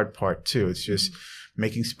the hard part too. It's just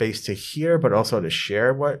making space to hear, but also to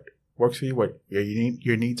share what works for you, what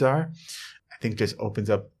your needs are. I think just opens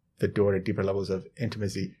up the door to deeper levels of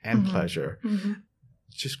intimacy and pleasure.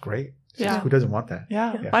 It's just great. Who doesn't want that?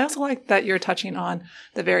 Yeah. I also like that you're touching on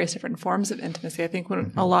the various different forms of intimacy. I think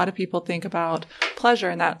when a lot of people think about pleasure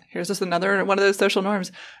and that here's just another one of those social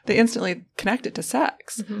norms, they instantly connect it to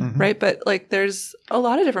sex, right? But like there's a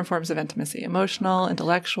lot of different forms of intimacy, emotional,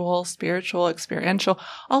 intellectual, spiritual, experiential,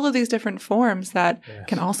 all of these different forms that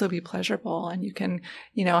can also be pleasurable. And you can,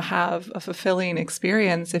 have a fulfilling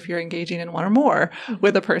experience if you're engaging in one or more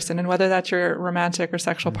with a person, and whether that's your romantic or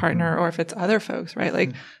sexual partner or if it's other folks, right?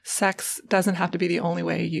 Like sex doesn't have to be the only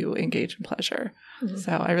way you engage in pleasure.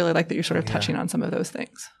 So I really like that you're sort of touching on some of those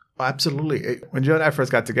things. Absolutely. When Jill and I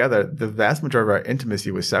first got together, the vast majority of our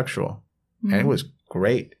intimacy was sexual. And it was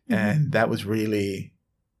great. And that was really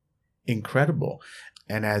incredible.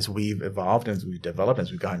 And as we've evolved, as we've developed, as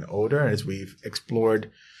we've gotten older, and as we've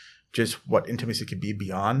explored just what intimacy could be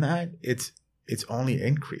beyond that, it's only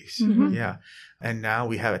increased. Yeah. And now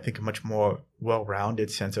we have, I think, a much more well-rounded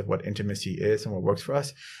sense of what intimacy is and what works for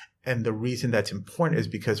us. And the reason that's important is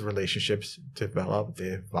because relationships develop, they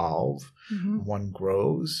evolve, one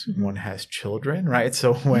grows, one has children, right?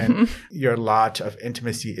 So when your lot of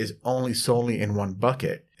intimacy is only solely in one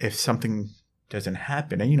bucket, if something doesn't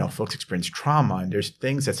happen, and folks experience trauma and there's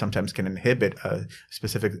things that sometimes can inhibit a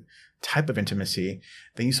specific type of intimacy,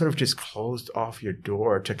 then you sort of just closed off your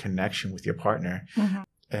door to connection with your partner.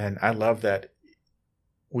 And I love that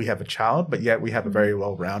we have a child, but yet we have a very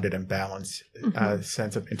well-rounded and balanced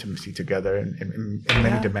sense of intimacy together in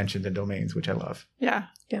many dimensions and domains, which I love. Yeah.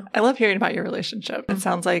 I love hearing about your relationship. It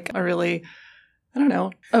sounds like a really,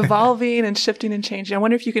 evolving and shifting and changing. I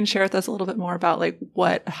wonder if you can share with us a little bit more about like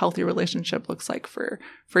what a healthy relationship looks like for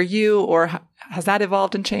you, or has that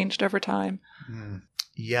evolved and changed over time?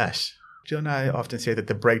 Yes. Jill and I often say that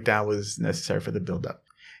the breakdown was necessary for the buildup.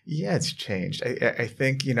 Yeah, it's changed. I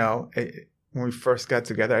think, when we first got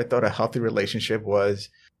together, I thought a healthy relationship was,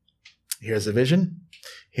 here's the vision,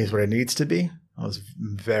 here's what it needs to be. I was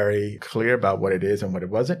very clear about what it is and what it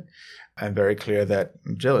wasn't. I'm very clear that,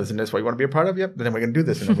 Jill, isn't this what you want to be a part of? Yep, then we're going to do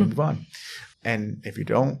this and then we'll move on. And if you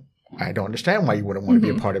don't, I don't understand why you wouldn't want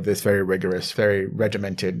to be a part of this very rigorous, very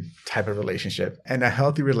regimented type of relationship. And a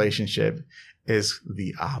healthy relationship is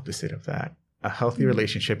the opposite of that. A healthy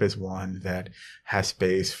relationship is one that has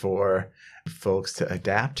space for folks to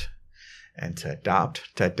adapt and to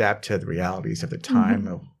adapt to the realities of the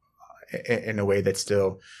time in a way that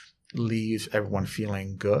still leaves everyone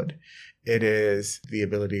feeling good. It is the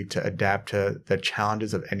ability to adapt to the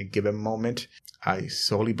challenges of any given moment. I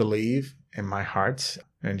solely believe in my heart,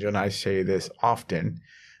 and Jill and I say this often,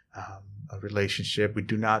 a relationship, we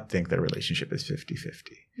do not think that a relationship is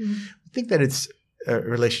 50-50. We think that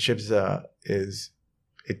relationships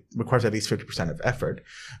it requires at least 50% of effort.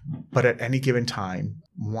 But at any given time,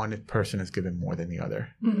 one person is given more than the other.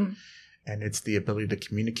 And it's the ability to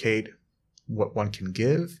communicate what one can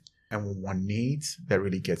give and what one needs that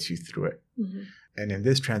really gets you through it. And in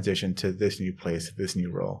this transition to this new place, this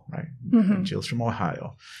new role, right? And Jill's from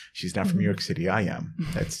Ohio. She's not from New York City. I am.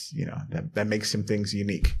 That's, that makes some things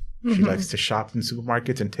unique. She likes to shop in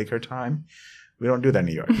supermarkets and take her time. We don't do that in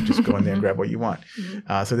New York. You just go in there and grab what you want.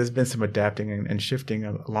 So there's been some adapting and shifting,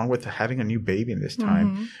 along with having a new baby in this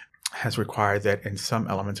time, has required that in some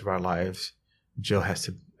elements of our lives, Jill has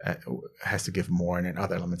to give more, and in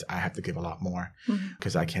other elements, I have to give a lot more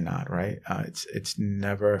because I cannot, right? It's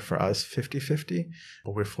never for us 50-50,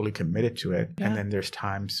 but we're fully committed to it. And then there's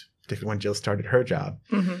times, particularly when Jill started her job,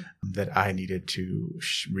 that I needed to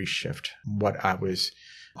reshift what I was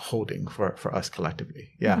holding for us collectively.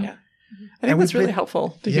 I think that's really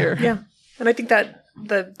helpful to hear. Yeah. And I think that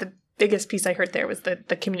the biggest piece I heard there was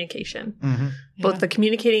the communication. Both the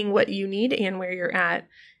communicating what you need and where you're at,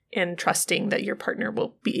 and trusting that your partner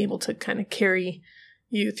will be able to kind of carry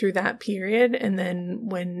you through that period. And then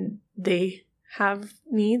when they have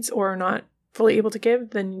needs or are not fully able to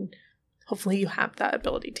give, then hopefully you have that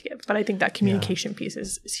ability to give. But I think that communication piece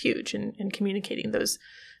is huge in communicating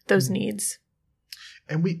those needs.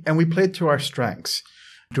 And we played to our strengths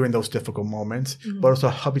during those difficult moments, but also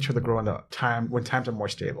help each other grow in the time when times are more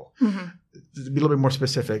stable. To be a little bit more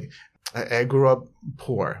specific, I grew up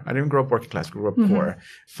poor. I didn't grow up working class, grew up poor.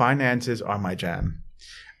 Finances are my jam.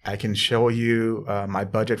 I can show you my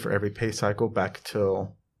budget for every pay cycle back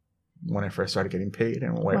till when I first started getting paid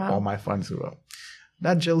and where all my funds go.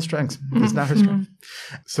 Not Jill's strengths. It's not her strength.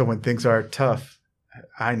 So when things are tough,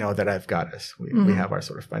 I know that I've got us. We have our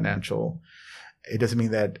sort of financial. It doesn't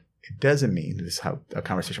mean this is how a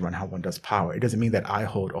conversation around how one does power. It doesn't mean that I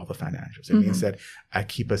hold all the financials. It means that I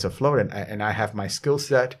keep us afloat and I have my skill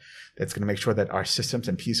set that's going to make sure that our systems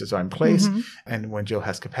and pieces are in place. And when Jill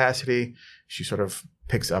has capacity, she sort of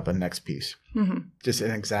picks up a next piece. Just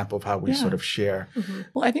an example of how we sort of share.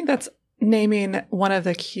 Well, I think that's naming one of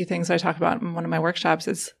the key things I talk about in one of my workshops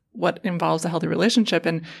is what involves a healthy relationship,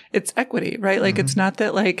 and it's equity, right? Like it's not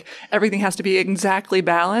that like everything has to be exactly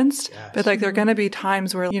balanced, but like there are going to be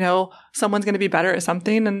times where, someone's going to be better at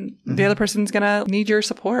something and the other person's going to need your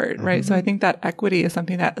support, right? So I think that equity is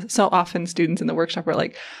something that so often students in the workshop are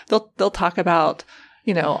like, they'll talk about,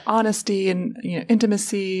 honesty and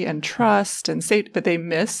intimacy and trust and safety, but they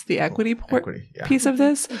miss the equity piece of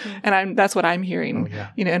this. And that's what I'm hearing,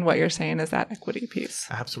 and what you're saying is that equity piece.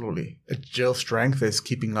 Absolutely. Jill's strength is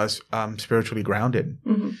keeping us spiritually grounded.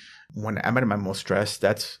 When I'm at my most stressed,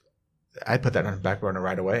 I put that on the back burner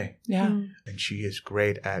right away. Yeah. And she is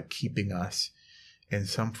great at keeping us in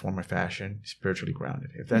some form or fashion spiritually grounded.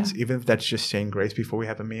 Even if that's just saying grace before we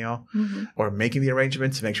have a meal or making the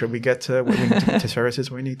arrangements to make sure we get to where we need to get to services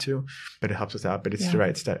where we need to, but it helps us out. But it's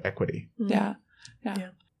it's that equity. Yeah.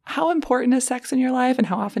 How important is sex in your life, and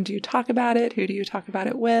how often do you talk about it? Who do you talk about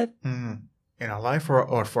it with? In our life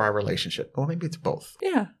or for our relationship? Well, maybe it's both.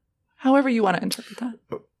 Yeah. However you want to interpret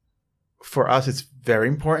that. For us, it's very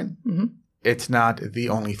important. It's not the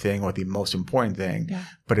only thing or the most important thing,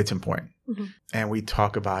 but it's important. And we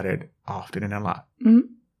talk about it often and a lot.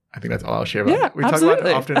 I think that's all I'll share about it. We talk about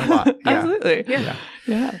it often and a lot. Absolutely.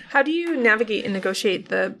 Yeah. How do you navigate and negotiate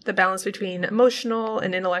the balance between emotional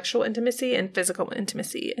and intellectual intimacy and physical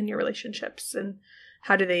intimacy in your relationships? And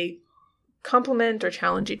how do they complement or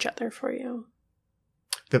challenge each other for you?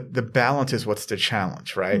 The balance is what's the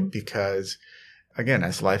challenge, right? Because again,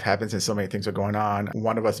 as life happens and so many things are going on,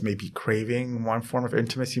 one of us may be craving one form of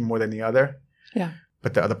intimacy more than the other. Yeah.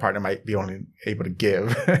 But the other partner might be only able to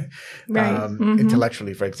give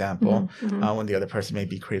intellectually, for example, when the other person may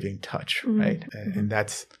be craving touch, right? And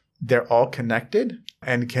they're all connected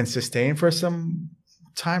and can sustain for some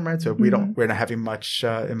time, right? So we're not having much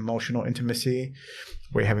emotional intimacy.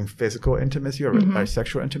 We're having physical intimacy or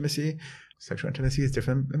sexual intimacy. Sexual intimacy is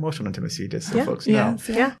different from emotional intimacy, just so folks know.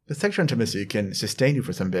 The sexual intimacy can sustain you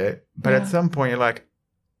for some bit, but at some point you're like,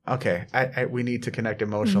 okay, we need to connect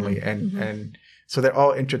emotionally. And so they're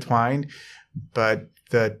all intertwined, but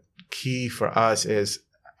the key for us is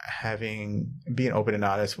being open and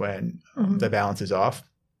honest when the balance is off.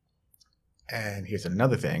 And here's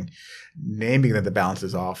another thing. Naming that the balance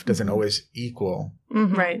is off doesn't always equal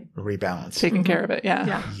rebalance. Taking care of it,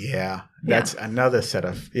 Yeah. That's another set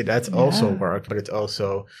of, that's also work, but it's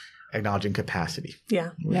also acknowledging capacity. Yeah.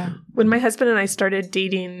 When my husband and I started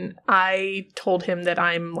dating, I told him that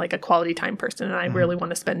I'm like a quality time person and I really want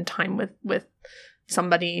to spend time with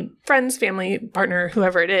somebody, friends, family, partner,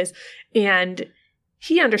 whoever it is. And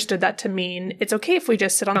he understood that to mean it's okay if we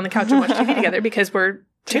just sit on the couch and watch TV together because we're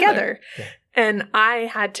together. Yeah. And I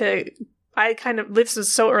kind of, this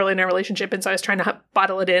was so early in our relationship. And so I was trying to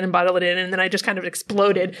bottle it in. And then I just kind of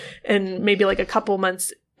exploded. And maybe like a couple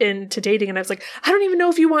months into dating, and I was like, I don't even know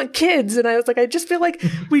if you want kids. And I was like, I just feel like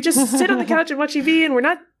we just sit on the couch and watch TV and we're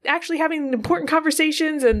not actually having important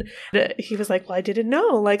conversations. And he was like, well, I didn't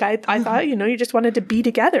know. Like, I thought, you just wanted to be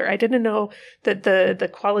together. I didn't know that the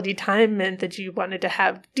quality time meant that you wanted to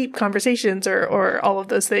have deep conversations or all of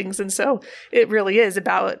those things. And so it really is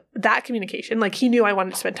about that communication. Like, he knew I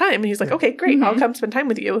wanted to spend time and he's like, okay, great. I'll come spend time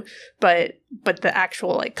with you. But the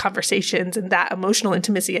actual like conversations and that emotional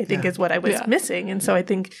intimacy, I think is what I was missing. And so I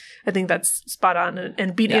think that's spot on,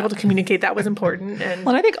 and being able to communicate that was important. And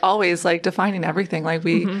I think always like defining everything, like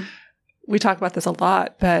we talk about this a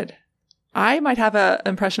lot, but I might have an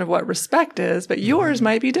impression of what respect is, but yours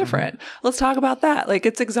might be different. Let's talk about that. Like,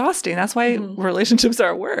 it's exhausting. That's why relationships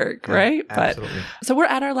are work, right? Absolutely. But so we're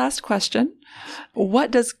at our last question.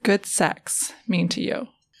 What does good sex mean to you?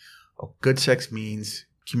 Oh, good sex means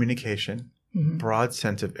communication, broad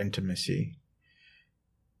sense of intimacy,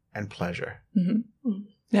 and pleasure.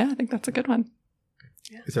 Yeah, I think that's a good one.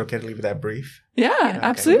 Is it okay to leave it that brief? Yeah,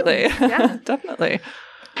 absolutely. Yeah. Definitely.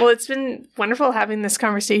 Well, it's been wonderful having this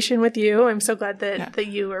conversation with you. I'm so glad that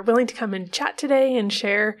you are willing to come and chat today and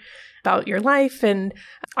share about your life. And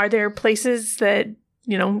are there places that,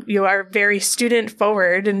 you are very student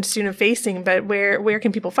forward and student facing, but where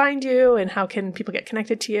can people find you and how can people get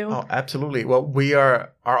connected to you? Oh, absolutely. Well,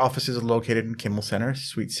 our office is located in Kimmel Center,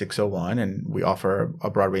 Suite 601, and we offer a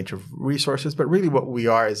broad range of resources. But really what we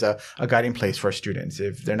are is a guiding place for students.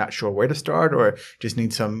 If they're not sure where to start or just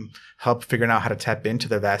need some help figuring out how to tap into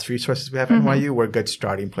the vast resources we have at NYU, we're a good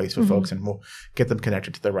starting place for folks, and we'll get them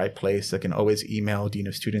connected to the right place. They can always email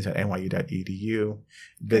deanofstudents@nyu.edu,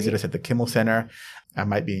 visit us at the Kimmel Center. I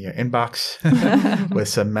might be in your inbox with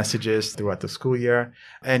some messages throughout the school year.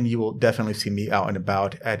 And you will definitely see me out and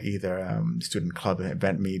about at either student club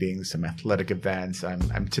event meetings, some athletic events.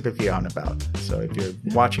 I'm typically out and about. So if you're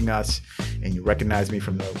watching us and you recognize me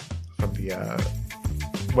from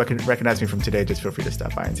today, just feel free to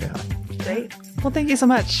stop by and say hi. Great. Well, thank you so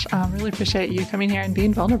much. Really appreciate you coming here and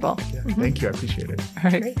being vulnerable. Yeah, Thank you. I appreciate it. All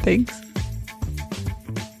right. Great. Thanks.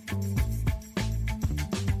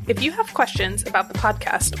 If you have questions about the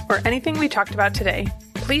podcast or anything we talked about today,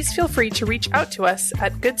 please feel free to reach out to us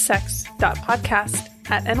at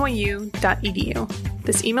goodsex.podcast@nyu.edu.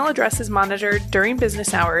 This email address is monitored during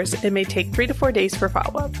business hours and may take 3 to 4 days for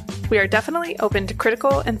follow-up. We are definitely open to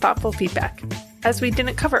critical and thoughtful feedback, as we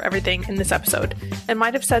didn't cover everything in this episode and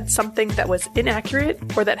might have said something that was inaccurate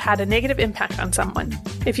or that had a negative impact on someone.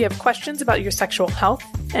 If you have questions about your sexual health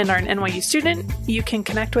and are an NYU student, you can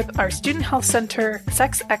connect with our Student Health Center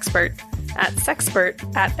sex expert at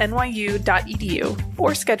sexpert@nyu.edu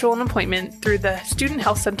or schedule an appointment through the Student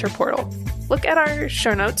Health Center portal. Look at our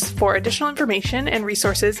show notes for additional information and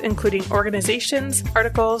resources, including organizations,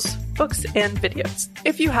 articles, books, and videos.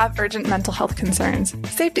 If you have urgent mental health concerns,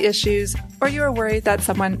 safety issues, or you are worried that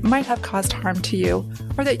someone might have caused harm to you,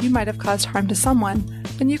 or that you might have caused harm to someone,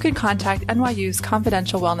 then you can contact NYU's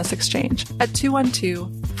Confidential Wellness Exchange at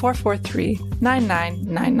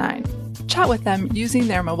 212-443-9999. Chat with them using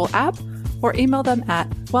their mobile app or email them at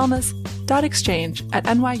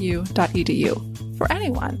wellness.exchange@nyu.edu. For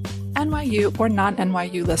anyone, NYU or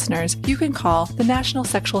non-NYU listeners, you can call the National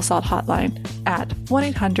Sexual Assault Hotline at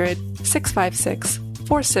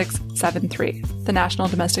 1-800-656-4673, the National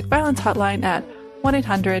Domestic Violence Hotline at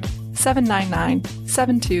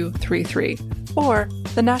 1-800-799-7233, or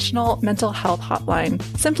the National Mental Health Hotline.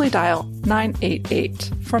 Simply dial 988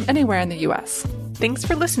 from anywhere in the U.S. Thanks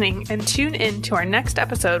for listening, and tune in to our next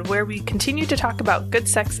episode where we continue to talk about good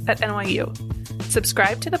sex at NYU.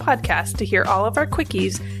 Subscribe to the podcast to hear all of our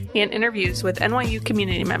quickies and interviews with NYU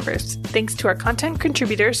community members. Thanks to our content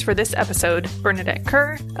contributors for this episode, Bernadette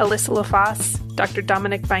Kerr, Alyssa LaFosse, Dr.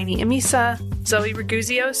 Dominic Baini-Amisa, Zoe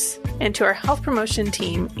Raguzios, and to our health promotion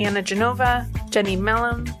team, Anna Genova, Jenny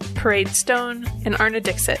Mellon, Parade Stone, and Arna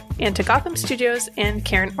Dixit, and to Gotham Studios and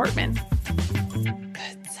Karen Ortman.